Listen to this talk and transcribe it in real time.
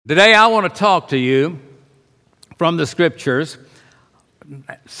Today I want to talk to you from the Scriptures,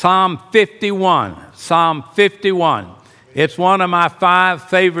 Psalm 51. Psalm 51. It's one of my 5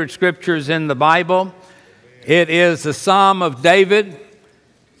 favorite scriptures in the Bible. It is the Psalm of David.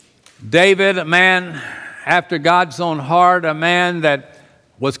 David, a man after God's own heart, a man that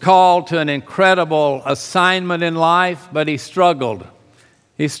was called to an incredible assignment in life, but he struggled.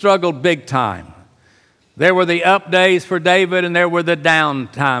 He struggled big time. There were the up days for David, and there were the down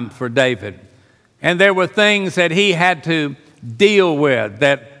time for David. And there were things that he had to deal with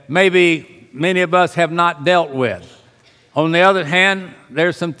that maybe many of us have not dealt with. On the other hand,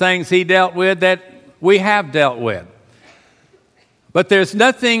 there's some things he dealt with that we have dealt with. But there's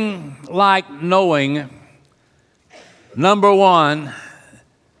nothing like knowing, number one,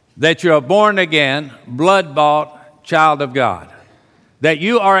 that you're a born-again, blood-bought child of God. That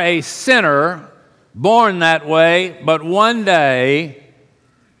you are a sinner born that way, but one day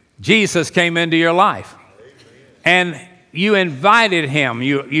Jesus came into your life. And you invited him.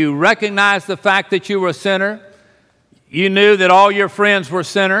 You recognized the fact that you were a sinner. You knew that all your friends were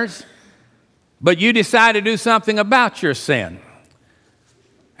sinners, but you decided to do something about your sin.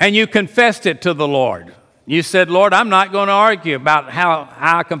 And you confessed it to the Lord. You said, Lord, I'm not going to argue about how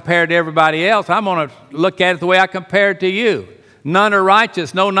I compare to everybody else. I'm going to look at it the way I compared to you. None are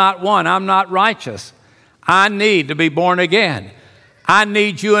righteous, no, not one. I'm not righteous. I need to be born again. I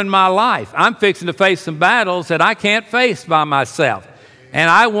need you in my life. I'm fixing to face some battles that I can't face by myself. And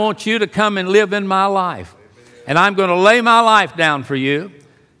I want you to come and live in my life. And I'm going to lay my life down for you.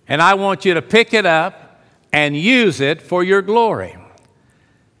 And I want you to pick it up and use it for your glory.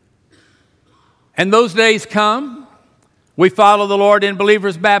 And those days come. We follow the Lord in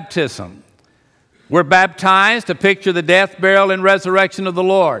believers' baptism. We're baptized to picture the death, burial, and resurrection of the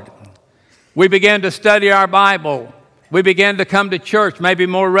Lord. We begin to study our Bible. We begin to come to church maybe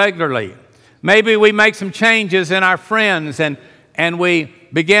more regularly. Maybe we make some changes in our friends and we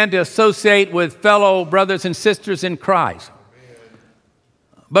begin to associate with fellow brothers and sisters in Christ.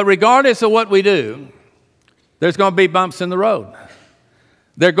 But regardless of what we do, there's going to be bumps in the road.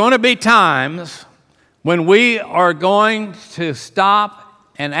 There are going to be times when we are going to stop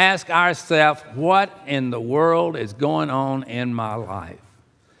and ask ourselves, what in the world is going on in my life?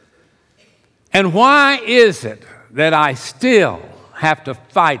 And why is it that I still have to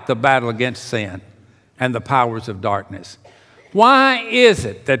fight the battle against sin and the powers of darkness? Why is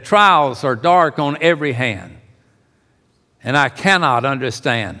it that trials are dark on every hand? And I cannot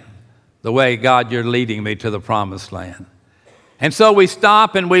understand the way, God, you're leading me to the promised land. And so we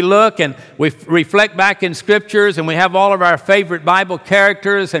stop and we look and we reflect back in scriptures, and we have all of our favorite Bible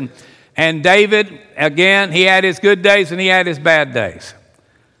characters. And David, again, he had his good days and he had his bad days.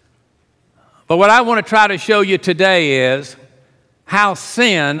 But what I want to try to show you today is how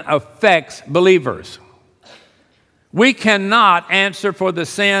sin affects believers. We cannot answer for the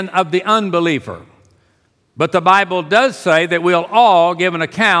sin of the unbeliever. But the Bible does say that we'll all give an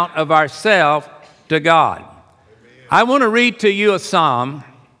account of ourselves to God. I want to read to you a psalm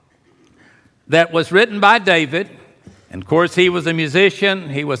that was written by David. And of course, he was a musician,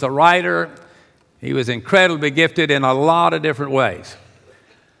 he was a writer, he was incredibly gifted in a lot of different ways.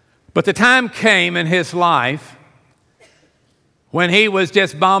 But the time came in his life when he was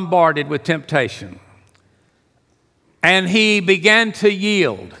just bombarded with temptation. And he began to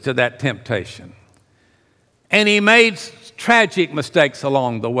yield to that temptation. And he made tragic mistakes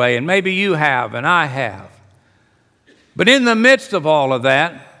along the way, and maybe you have and I have. But in the midst of all of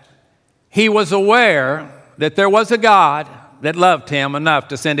that, he was aware that there was a God that loved him enough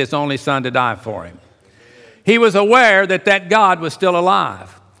to send his only son to die for him. He was aware that that God was still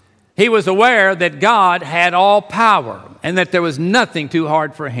alive. He was aware that God had all power and that there was nothing too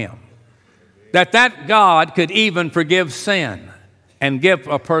hard for him. That God could even forgive sin and give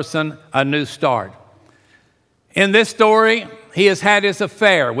a person a new start. In this story, he has had his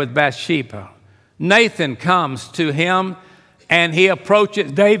affair with Bathsheba. Nathan comes to him and he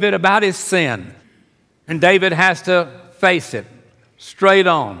approaches David about his sin. And David has to face it straight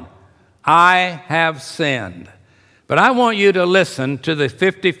on. I have sinned. But I want you to listen to the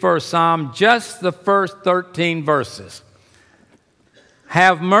 51st Psalm, just the first 13 verses.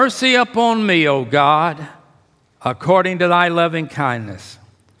 Have mercy upon me, O God, according to thy loving kindness.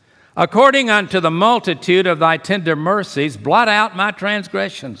 According unto the multitude of thy tender mercies, blot out my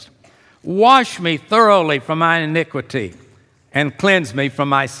transgressions. Wash me thoroughly from my iniquity and cleanse me from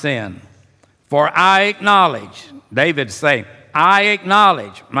my sin. For I acknowledge, David say, I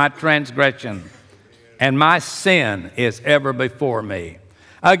acknowledge my transgression, and my sin is ever before me.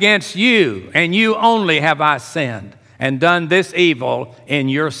 Against you and you only have I sinned and done this evil in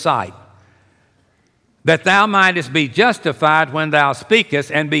your sight, that thou mightest be justified when thou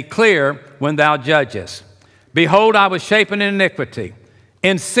speakest, and be clear when thou judgest. Behold, I was shapen in iniquity.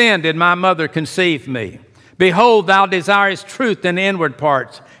 In sin did my mother conceive me. Behold, thou desirest truth in the inward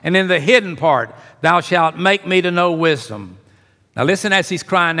parts, and in the hidden part thou shalt make me to know wisdom. Now listen as he's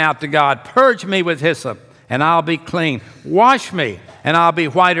crying out to God. Purge me with hyssop, and I'll be clean. Wash me, and I'll be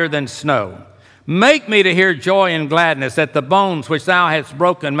whiter than snow. Make me to hear joy and gladness, that the bones which thou hast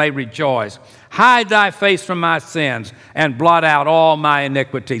broken may rejoice. Hide thy face from my sins, and blot out all my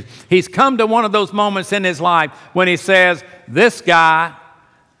iniquity. He's come to one of those moments in his life when he says, this guy,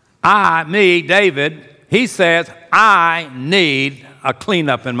 David, he says, I need a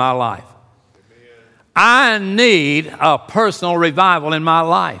cleanup in my life. I need a personal revival in my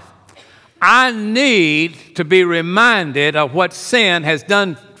life. I need to be reminded of what sin has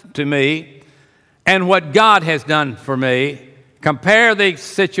done to me and what God has done for me. Compare the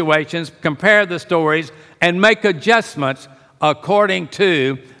situations, compare the stories, and make adjustments according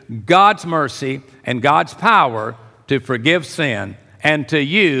to God's mercy and God's power to forgive sin and to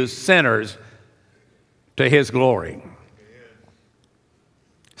use sinners to His glory.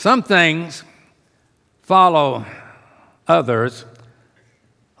 Some things follow others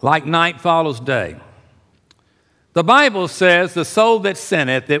like night follows day. The Bible says the soul that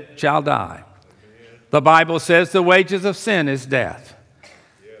sinneth, it shall die. The Bible says the wages of sin is death.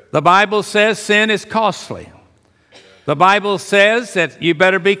 The Bible says sin is costly. The Bible says that you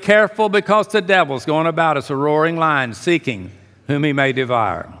better be careful because the devil's going about as a roaring lion seeking whom he may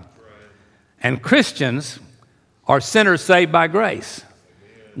devour. And Christians are sinners saved by grace.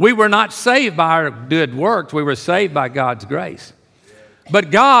 We were not saved by our good works. We were saved by God's grace.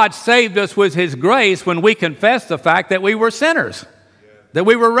 But God saved us with His grace when we confessed the fact that we were sinners, that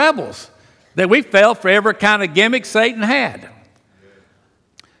we were rebels, that we fell for every kind of gimmick Satan had.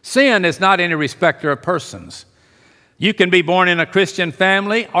 Sin is not any respecter of persons. You can be born in a Christian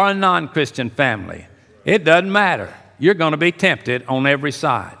family or a non-Christian family. It doesn't matter. You're going to be tempted on every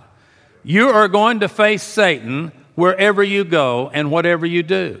side. You are going to face Satan wherever you go and whatever you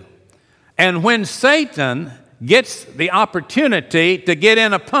do. And when Satan gets the opportunity to get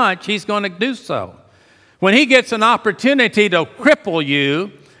in a punch, he's going to do so. When he gets an opportunity to cripple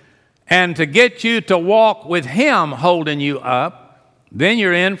you and to get you to walk with him holding you up, then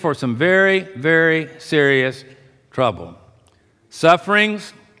you're in for some very, very serious trouble.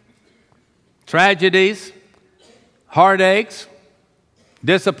 Sufferings, tragedies, heartaches,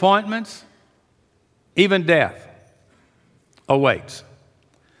 disappointments, even death awaits.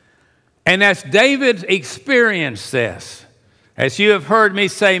 And as David experienced this, as you have heard me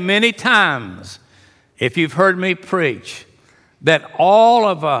say many times, if you've heard me preach, that all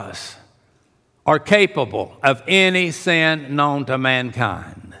of us are capable of any sin known to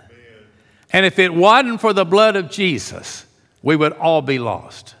mankind. Amen. And if it wasn't for the blood of Jesus, we would all be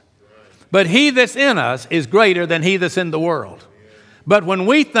lost. Right. But He that's in us is greater than he that's in the world. But when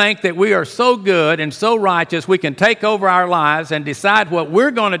we think that we are so good and so righteous, we can take over our lives and decide what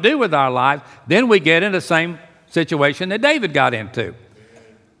we're going to do with our lives, then we get in the same situation that David got into.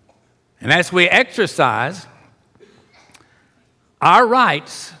 And as we exercise our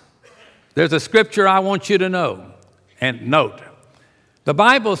rights, there's a scripture I want you to know and note. The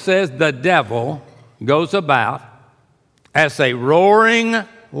Bible says the devil goes about as a roaring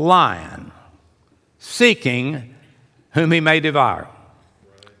lion, seeking whom he may devour.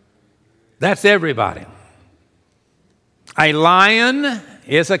 That's everybody. A lion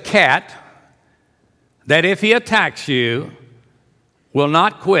is a cat that if he attacks you, will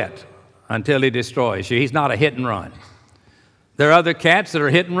not quit until he destroys you. He's not a hit and run. There are other cats that are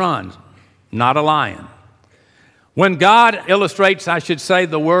hit and runs, not a lion. When God illustrates, I should say,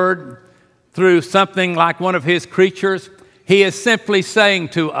 the word through something like one of His creatures, He is simply saying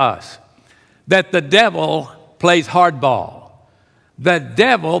to us that the devil plays hardball. The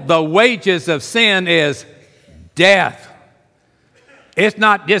devil, the wages of sin is death. It's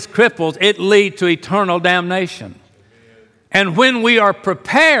not just cripples, it leads to eternal damnation. And when we are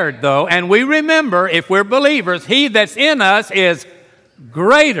prepared, though, and we remember, if we're believers, He that's in us is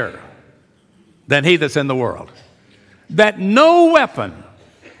greater than he that's in the world. That no weapon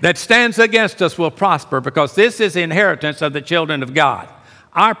that stands against us will prosper, because this is the inheritance of the children of God.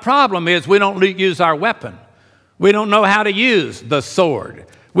 Our problem is we don't use our weapon. We don't know how to use the sword.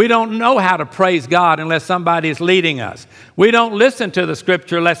 We don't know how to praise God unless somebody is leading us. We don't listen to the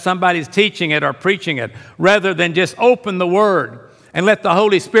Scripture unless somebody's teaching it or preaching it, rather than just open the Word and let the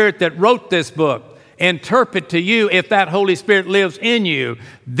Holy Spirit that wrote this book interpret to you, if that Holy Spirit lives in you.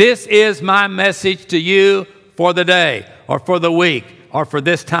 This is my message to you for the day or for the week or for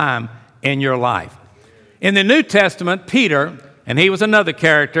this time in your life. In the New Testament, Peter, and he was another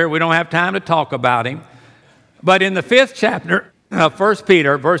character. We don't have time to talk about him. But in the 5th chapter of 1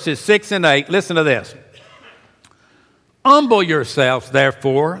 Peter, verses 6 and 8, listen to this. Humble yourselves,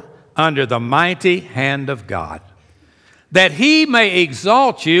 therefore, under the mighty hand of God, that he may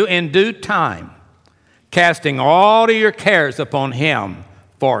exalt you in due time, casting all of your cares upon him,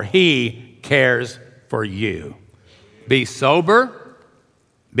 for he cares for you. Be sober,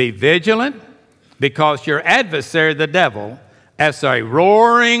 be vigilant, because your adversary, the devil, as a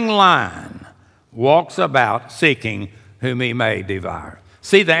roaring lion, walks about seeking whom he may devour.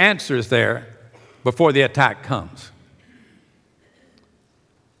 See, the answer is there before the attack comes.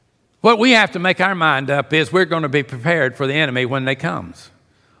 What we have to make our mind up is we're going to be prepared for the enemy when they comes.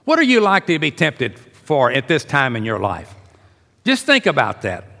 What are you likely to be tempted for at this time in your life? Just think about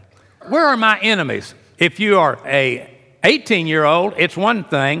that. Where are my enemies? If you are a 18-year-old, it's one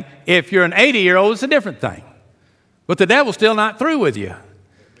thing. If you're an 80-year-old, it's a different thing. But the devil's still not through with you.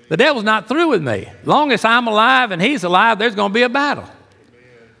 The devil's not through with me. Long as I'm alive and he's alive, there's going to be a battle.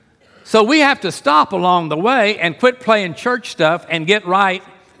 So we have to stop along the way and quit playing church stuff and get right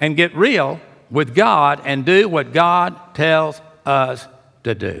and get real with God and do what God tells us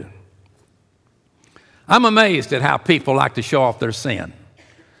to do. I'm amazed at how people like to show off their sin.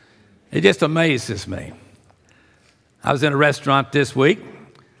 It just amazes me. I was in a restaurant this week,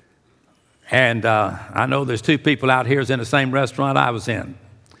 and I know there's 2 people out here who's in the same restaurant I was in.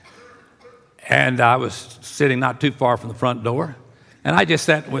 And I was sitting not too far from the front door, and I just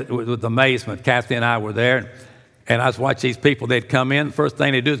sat with amazement. Kathy and I were there, and I was watching these people. They'd come in. The first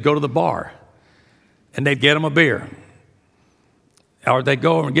thing they'd do is go to the bar, and they'd get them a beer, or they'd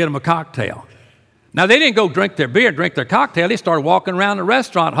go over and get them a cocktail. Now, they didn't go drink their beer, drink their cocktail. They started walking around the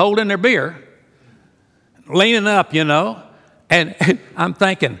restaurant holding their beer, leaning up, you know. And I'm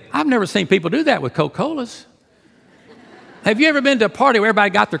thinking, I've never seen people do that with Coca-Colas. Have you ever been to a party where everybody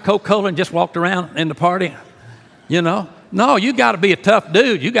got their Coca-Cola and just walked around in the party? You know? No, you got to be a tough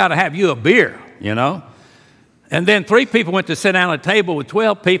dude. You got to have you a beer, you know. And then 3 people went to sit down at a table with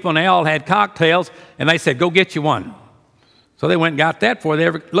 12 people, and they all had cocktails, and they said, go get you one. So they went and got that before they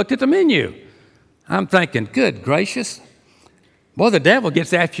ever looked at the menu. I'm thinking, good gracious. Boy, the devil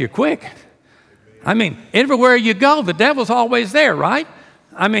gets after you quick. I mean, everywhere you go, the devil's always there, right?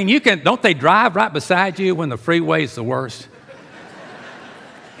 I mean, don't they drive right beside you when the freeway's the worst?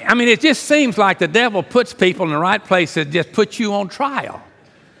 I mean, it just seems like the devil puts people in the right place that just puts you on trial.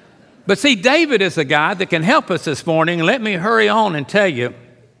 But see, David is a guy that can help us this morning. Let me hurry on and tell you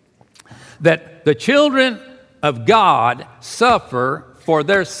that the children of God suffer for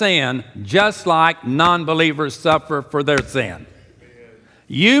their sin just like non-believers suffer for their sin.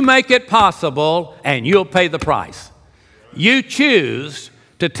 You make it possible, and you'll pay the price. You choose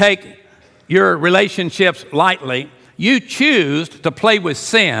to take your relationships lightly. You choose to play with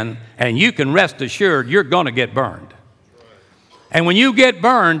sin, and you can rest assured you're going to get burned. And when you get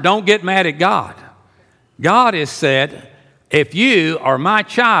burned, don't get mad at God. God has said, if you are my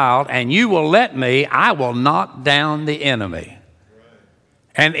child and you will let me, I will knock down the enemy.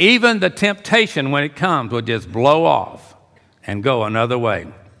 And even the temptation, when it comes, will just blow off and go another way.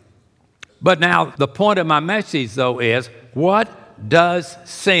 But now, the point of my message, though, is what does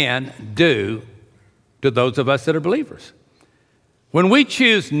sin do to those of us that are believers? When we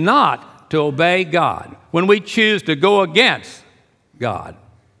choose not to obey God, when we choose to go against God,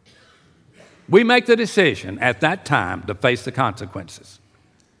 we make the decision at that time to face the consequences.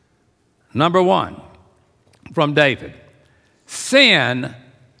 Number 1, from David, sin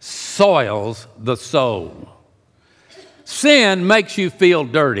soils the soul. Sin makes you feel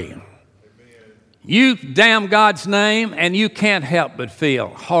dirty. You damn God's name, and you can't help but feel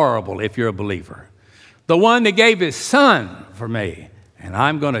horrible if you're a believer. The one that gave his son for me, and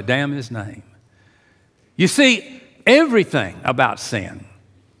I'm going to damn his name. You see, everything about sin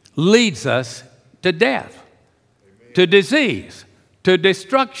leads us to death, to disease, to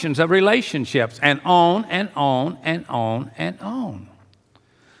destructions of relationships, and on and on and on and on.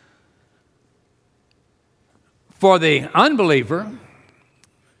 For the unbeliever,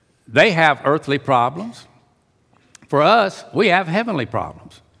 they have earthly problems. For us, we have heavenly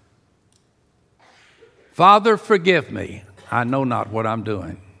problems. Father, forgive me. I know not what I'm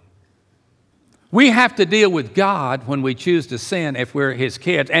doing. We have to deal with God when we choose to sin if we're his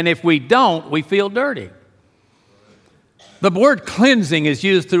kids. And if we don't, we feel dirty. The word cleansing is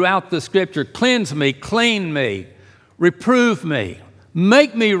used throughout the scripture. Cleanse me, clean me, reprove me,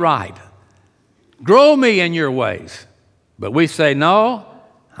 make me right, grow me in your ways. But we say, no,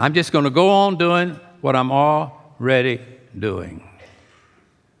 I'm just going to go on doing what I'm already doing.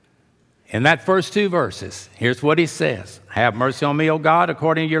 In that first two verses, here's what he says. Have mercy on me, O God,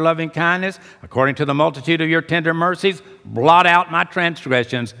 according to your loving kindness, according to the multitude of your tender mercies. Blot out my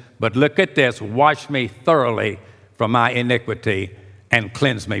transgressions, but look at this. Wash me thoroughly from my iniquity and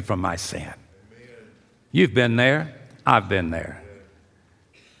cleanse me from my sin. Amen. You've been there. I've been there.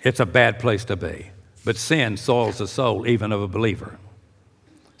 It's a bad place to be. But sin soils the soul even of a believer.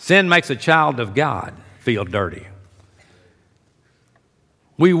 Sin makes a child of God feel dirty.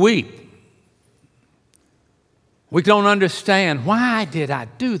 We weep. We don't understand, why did I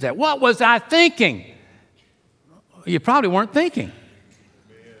do that? What was I thinking? You probably weren't thinking.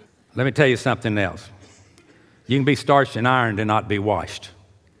 Let me tell you something else. You can be starched and ironed and not be washed.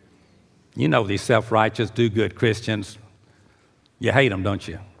 You know these self-righteous, do-good Christians. You hate them, don't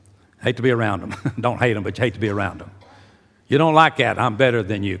you? Hate to be around them. Don't hate them, but you hate to be around them. You don't like that, I'm better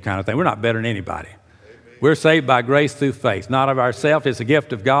than you kind of thing. We're not better than anybody. Amen. We're saved by grace through faith, not of ourselves. It's a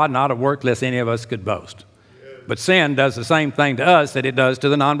gift of God, not of work, lest any of us could boast. But sin does the same thing to us that it does to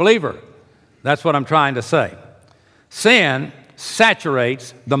the non-believer. That's what I'm trying to say. Sin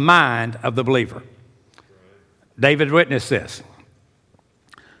saturates the mind of the believer. David witnessed this.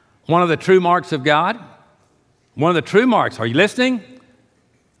 One of the true marks of God, are you listening?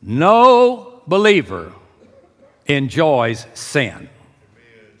 No believer enjoys sin.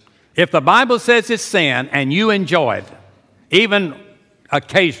 If the Bible says it's sin and you enjoy it, even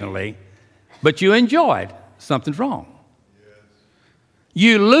occasionally, but you enjoy it, something's wrong. Yes.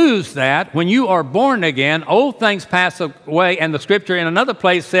 You lose that when you are born again. Old things pass away, and the scripture in another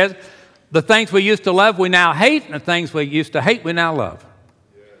place says, the things we used to love we now hate, and the things we used to hate we now love.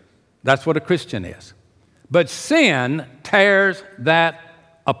 Yes. That's what a Christian is. But sin tears that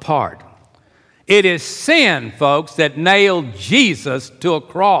apart. It is sin, folks, that nailed Jesus to a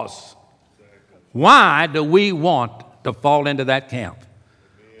cross. Why do we want to fall into that camp?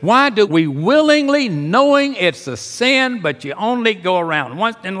 Why do we willingly, knowing it's a sin, but you only go around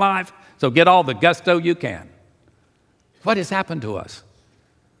once in life, so get all the gusto you can? What has happened to us?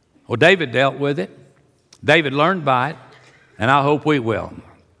 Well, David dealt with it. David learned by it, and I hope we will.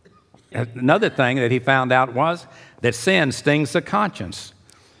 Another thing that he found out was that sin stings the conscience.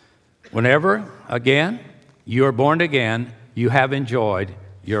 Whenever, again, you are born again, you have enjoyed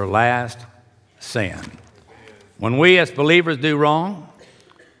your last sin. When we as believers do wrong,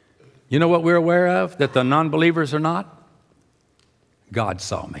 you know what we're aware of that the non-believers are not? God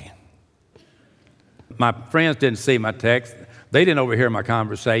saw me. My friends didn't see my text. They didn't overhear my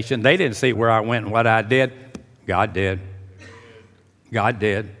conversation. They didn't see where I went and what I did. God did. God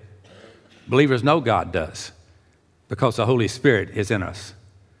did. Believers know God does because the Holy Spirit is in us.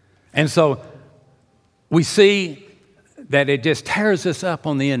 And so we see that it just tears us up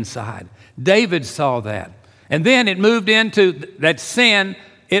on the inside. David saw that. And then it moved into that sin.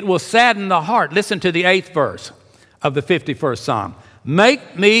 It will sadden the heart. Listen to the 8th verse of the 51st Psalm.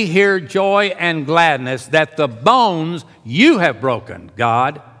 Make me hear joy and gladness, that the bones you have broken,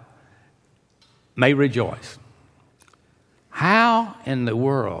 God, may rejoice. How in the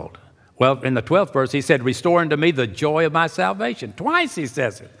world? Well, in the 12th verse, he said, restore unto me the joy of my salvation. Twice he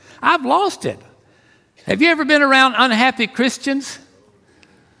says it. I've lost it. Have you ever been around unhappy Christians?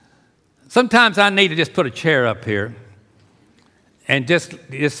 Sometimes I need to just put a chair up here and just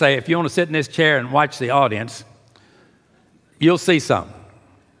say, if you want to sit in this chair and watch the audience, you'll see something.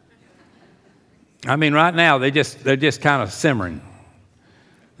 I mean, right now, they're just kind of simmering.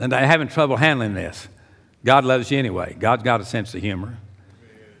 And they're having trouble handling this. God loves you anyway. God's got a sense of humor.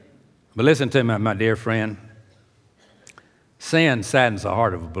 But listen to me, my dear friend. Sin saddens the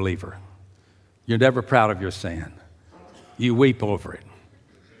heart of a believer. You're never proud of your sin. You weep over it.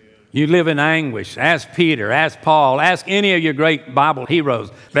 You live in anguish. Ask Peter, ask Paul, ask any of your great Bible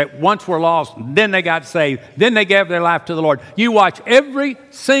heroes that once were lost, then they got saved, then they gave their life to the Lord. You watch every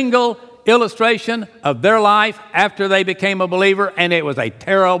single illustration of their life after they became a believer, and it was a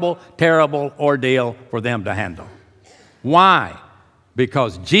terrible, terrible ordeal for them to handle. Why?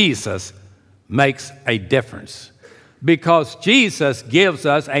 Because Jesus makes a difference. Because Jesus gives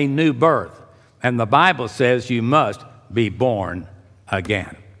us a new birth. And the Bible says you must be born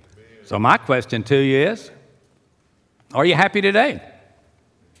again. So my question to you is, are you happy today?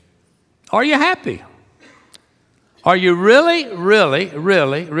 Are you happy? Are you really, really,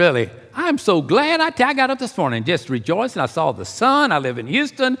 really, really? I'm so glad I got up this morning just rejoicing. I saw the sun. I live in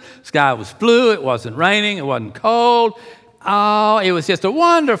Houston. The sky was blue. It wasn't raining. It wasn't cold. Oh, it was just a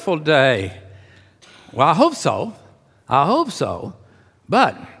wonderful day. Well, I hope so. I hope so.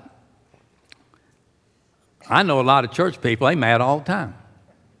 But I know a lot of church people, they mad all the time.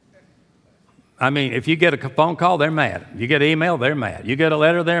 I mean, if you get a phone call, they're mad. You get an email, they're mad. You get a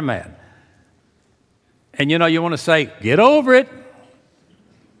letter, they're mad. And you want to say, get over it.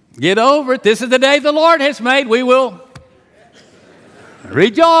 Get over it. This is the day the Lord has made. We will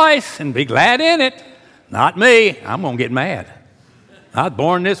rejoice and be glad in it. Not me. I'm going to get mad. I was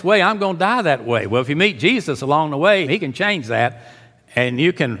born this way. I'm going to die that way. Well, if you meet Jesus along the way, he can change that, and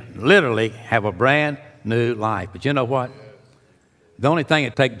you can literally have a brand new life. But you know what? The only thing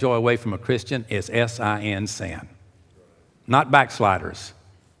that takes joy away from a Christian is S-I-N, sin. Not backsliders,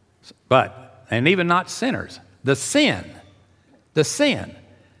 and even not sinners. The sin.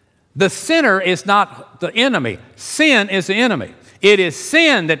 The sinner is not the enemy. Sin is the enemy. It is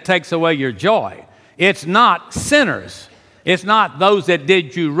sin that takes away your joy. It's not sinners. It's not those that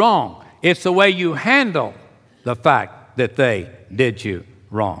did you wrong. It's the way you handle the fact that they did you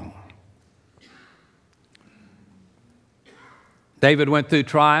wrong. David went through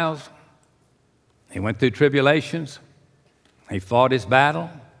trials. He went through tribulations. He fought his battle.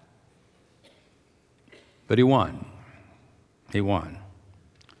 But he won. He won.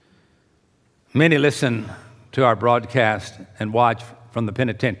 Many listen to our broadcast and watch from the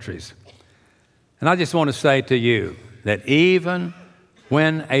penitentiaries. And I just want to say to you that even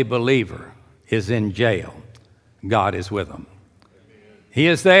when a believer is in jail, God is with them. He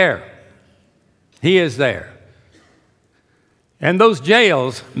is there. He is there. And those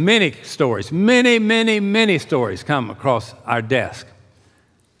jails, many stories, many stories come across our desk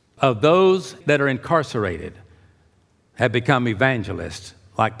of those that are incarcerated have become evangelists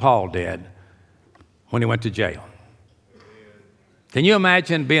like Paul did when he went to jail. Can you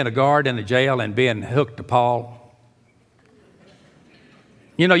imagine being a guard in a jail and being hooked to Paul?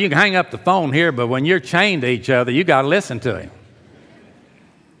 You can hang up the phone here, but when you're chained to each other, you got to listen to him.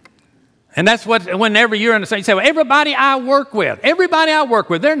 And that's what, whenever you're in the same, you say, well, everybody I work with,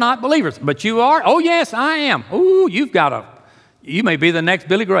 they're not believers. But you are? Oh, yes, I am. Ooh, you may be the next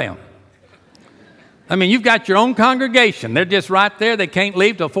Billy Graham. I mean, you've got your own congregation. They're just right there. They can't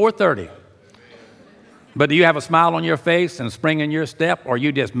leave till 4:30. But do you have a smile on your face and a spring in your step? Or are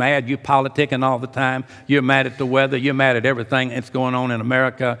you just mad? You politicking all the time. You're mad at the weather. You're mad at everything that's going on in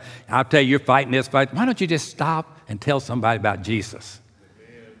America. I'll tell you, you're fighting this fight. Why don't you just stop and tell somebody about Jesus?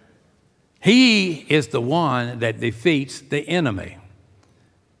 Amen. He is the one that defeats the enemy.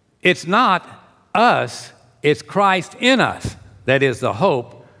 It's not us. It's Christ in us that is the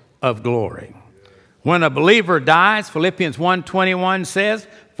hope of glory. When a believer dies, Philippians 1:21 says,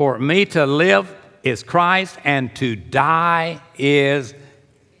 for me to live is Christ, and to die is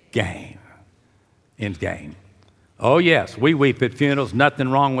gain. In gain. Oh, yes, we weep at funerals. Nothing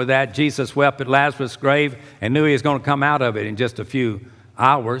wrong with that. Jesus wept at Lazarus' grave and knew he was going to come out of it in just a few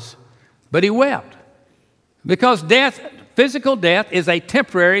hours. But he wept because death, physical death, is a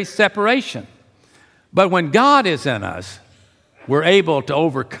temporary separation. But when God is in us, we're able to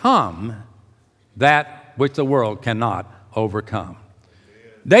overcome that which the world cannot overcome.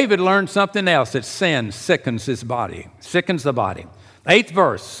 David learned something else, that sin sickens the body. 8th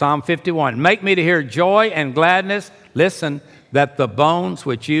verse, Psalm 51. Make me to hear joy and gladness. Listen, that the bones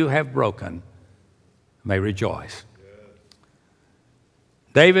which you have broken may rejoice.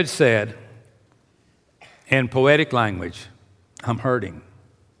 David said in poetic language, I'm hurting.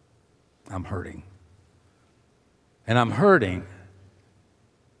 I'm hurting. And I'm hurting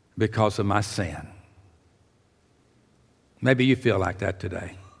because of my sin. Maybe you feel like that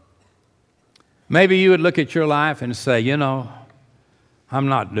today. Maybe you would look at your life and say, I'm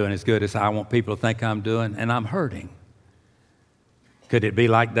not doing as good as I want people to think I'm doing, and I'm hurting. Could it be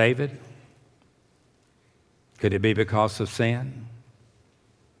like David? Could it be because of sin?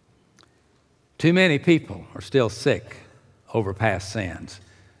 Too many people are still sick over past sins.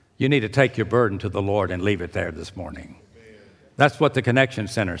 You need to take your burden to the Lord and leave it there this morning. That's what the Connection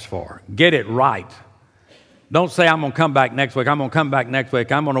Center's for. Get it right. Don't say, I'm going to come back next week. I'm going to come back next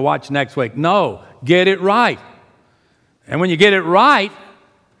week. I'm going to watch next week. No, get it right. And when you get it right,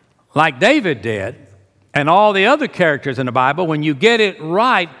 like David did, and all the other characters in the Bible, when you get it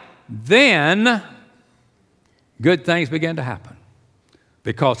right, then good things begin to happen.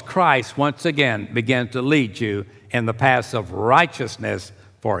 Because Christ, once again, began to lead you in the paths of righteousness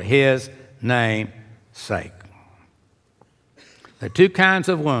for his name's sake. There are two kinds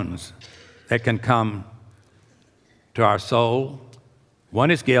of wounds that can come to our soul. One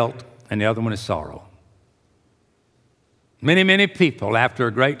is guilt, and the other one is sorrow. Many people, after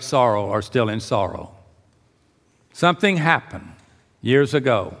a great sorrow, are still in sorrow. Something happened years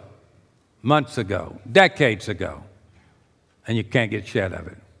ago, months ago, decades ago, and you can't get shed of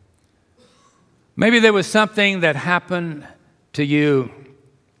it. Maybe there was something that happened to you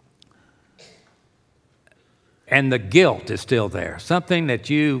and the guilt is still there. Something that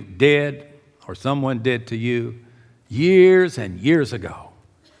you did or someone did to you years and years ago,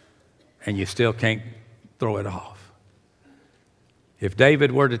 and you still can't throw it off. If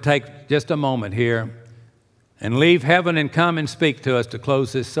David were to take just a moment here and leave heaven and come and speak to us to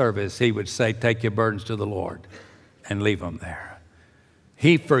close this service, he would say, take your burdens to the Lord and leave them there.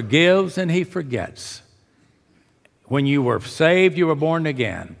 He forgives and he forgets. When you were saved, you were born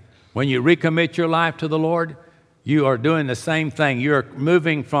again. When you recommit your life to the Lord, you are doing the same thing. You're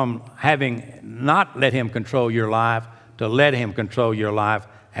moving from having not let him control your life to let him control your life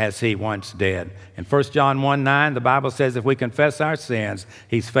as he once did. In 1 John 1:9, the Bible says if we confess our sins,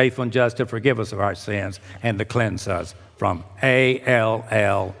 he's faithful and just to forgive us of our sins and to cleanse us from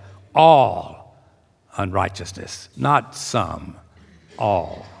A-L-L, all unrighteousness. Not some,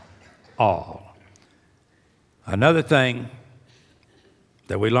 all. Another thing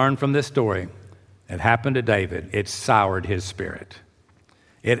that we learn from this story that happened to David, it soured his spirit.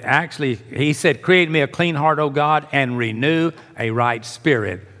 It actually, he said, create me a clean heart, O God, and renew a right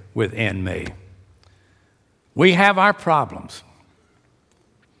spirit within me. We have our problems,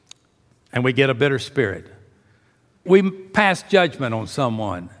 and we get a bitter spirit. We pass judgment on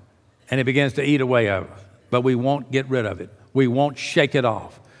someone, and it begins to eat away at us, but we won't get rid of it. We won't shake it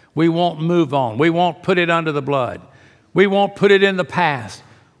off. We won't move on. We won't put it under the blood. We won't put it in the past.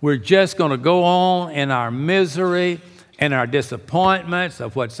 We're just going to go on in our misery and our disappointments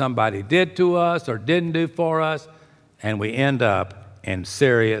of what somebody did to us or didn't do for us, and we end up in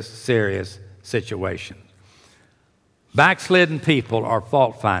serious situations. Backslidden people are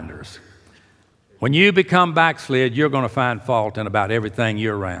fault finders. When you become backslid, you're going to find fault in about everything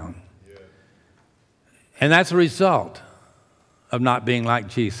you're around. And that's a result of not being like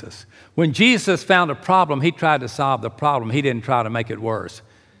Jesus. When Jesus found a problem, he tried to solve the problem. He didn't try to make it worse.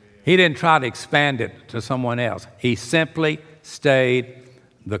 He didn't try to expand it to someone else. He simply stayed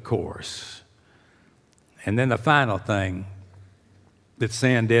the course. And then the final thing that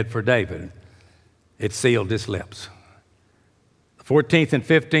sin did for David, it sealed his lips. The 14th and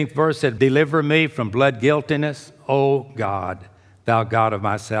 15th verse said, deliver me from blood guiltiness, O God, thou God of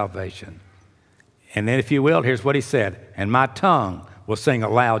my salvation. And then if you will, here's what he said, and my tongue will sing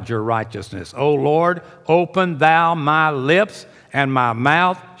aloud your righteousness. O Lord, open thou my lips, and my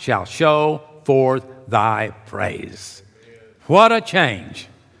mouth shall show forth thy praise. What a change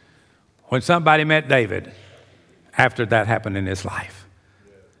when somebody met David after that happened in his life.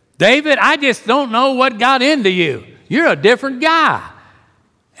 David, I just don't know what got into you. You're a different guy.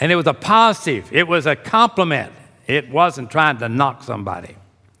 And it was a positive. It was a compliment. It wasn't trying to knock somebody.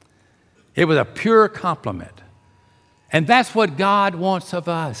 It was a pure compliment. And that's what God wants of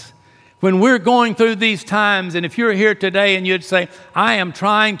us. When we're going through these times, and if you're here today and you'd say, I am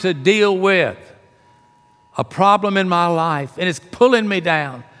trying to deal with a problem in my life, and it's pulling me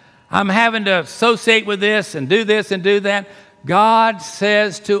down. I'm having to associate with this and do that. God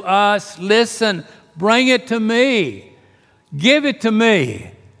says to us, listen, bring it to me. Give it to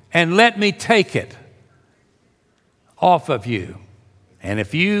me, and let me take it off of you. And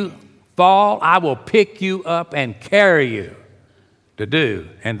if you fall, I will pick you up and carry you to do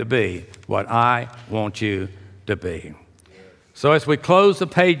and to be what I want you to be. So as we close the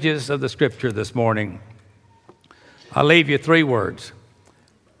pages of the Scripture this morning, I'll leave you three words.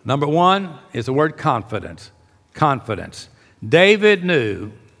 Number one is the word confidence. Confidence. David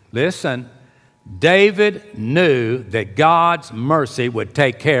knew, listen, David knew that God's mercy would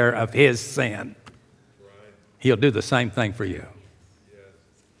take care of his sin. He'll do the same thing for you.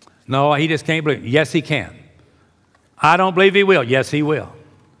 No, he just can't believe. Yes, he can. I don't believe he will. Yes, he will.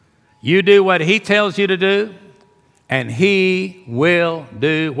 You do what he tells you to do, and he will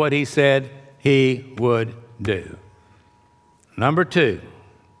do what he said he would do. Number two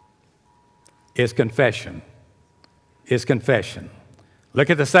is confession. Is confession. Look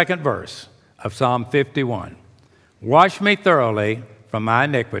at the second verse of Psalm 51. Wash me thoroughly from my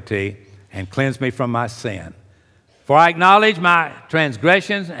iniquity and cleanse me from my sin. For I acknowledge my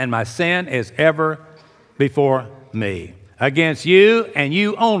transgressions, and my sin is ever before me. Against you and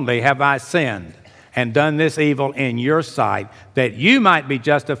you only have I sinned and done this evil in your sight, that you might be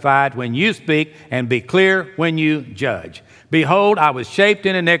justified when you speak and be clear when you judge. Behold, I was shaped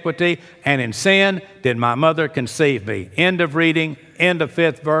in iniquity, and in sin did my mother conceive me. End of reading, end of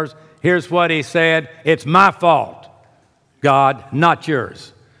 5th verse. Here's what he said. It's my fault, God, not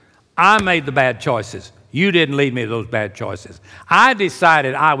yours. I made the bad choices. You didn't lead me to those bad choices. I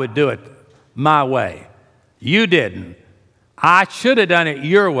decided I would do it my way. You didn't. I should have done it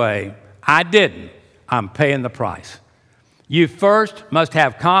your way. I didn't. I'm paying the price. You first must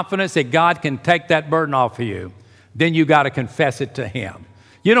have confidence that God can take that burden off of you. then you got to confess it to him.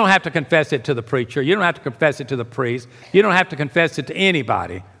 You don't have to confess it to the preacher. You don't have to confess it to the priest. You don't have to confess it to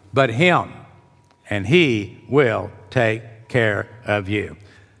anybody but him, and he will take care of you.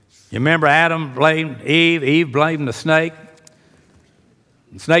 You remember Adam blamed Eve. Eve blamed the snake.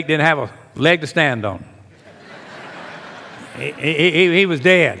 The snake didn't have a leg to stand on. He was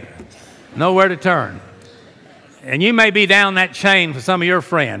dead. Nowhere to turn. And you may be down that chain for some of your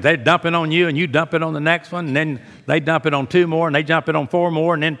friends. They dump it on you, and you dump it on the next one, and then they dump it on 2 more, and they dump it on 4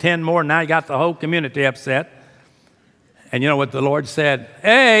 more, and then 10 more, and now you got the whole community upset. And you know what the Lord said?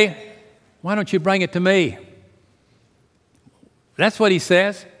 Hey, why don't you bring it to me? That's what he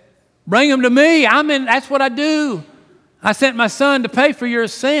says. Bring them to me. That's what I do. I sent my son to pay for your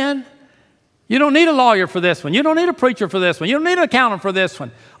sin. You don't need a lawyer for this one. You don't need a preacher for this one. You don't need an accountant for this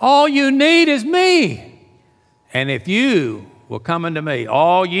one. All you need is me. And if you will come unto me,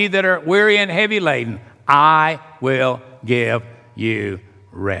 all ye that are weary and heavy laden, I will give you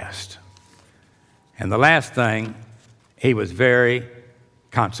rest. And the last thing, he was very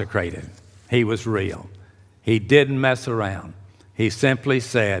consecrated. He was real. He didn't mess around. He simply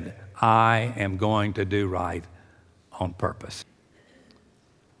said, I am going to do right on purpose.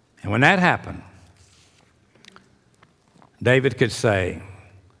 And when that happened, David could say,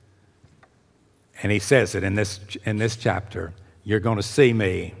 and he says it in this chapter, you're going to see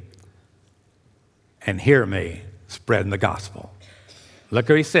me and hear me spreading the gospel. Look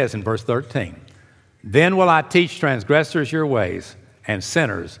what he says in verse 13. Then will I teach transgressors your ways, and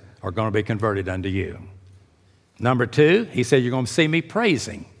sinners are going to be converted unto you. Number 2, he said, you're going to see me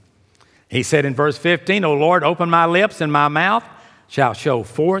praising. He said in verse 15, O Lord, open my lips, and my mouth shall show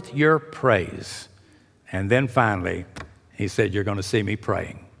forth your praise. And then finally, he said, you're going to see me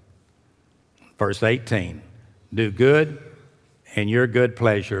praying. Verse 18, do good in your good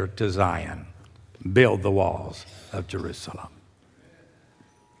pleasure to Zion. Build the walls of Jerusalem.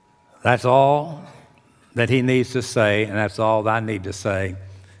 That's all that he needs to say, and that's all that I need to say,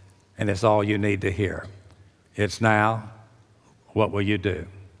 and it's all you need to hear. It's now, what will you do?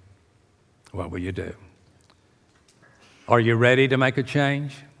 What will you do? Are you ready to make a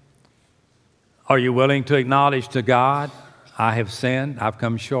change? Are you willing to acknowledge to God, I have sinned, I've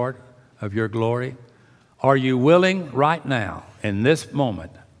come short of your glory? Are you willing right now, in this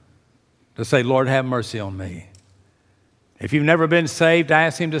moment, to say, Lord, have mercy on me? If you've never been saved,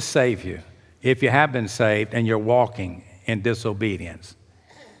 ask him to save you. If you have been saved and you're walking in disobedience,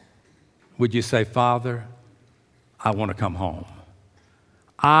 would you say, Father, I want to come home.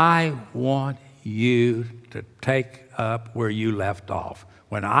 I want you to take up where you left off.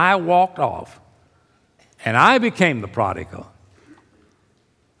 When I walked off and I became the prodigal,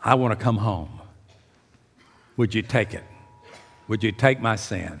 I want to come home. Would you take it? Would you take my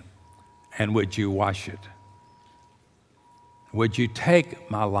sin? And would you wash it? Would you take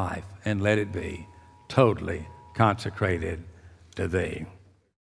my life and let it be totally consecrated to thee?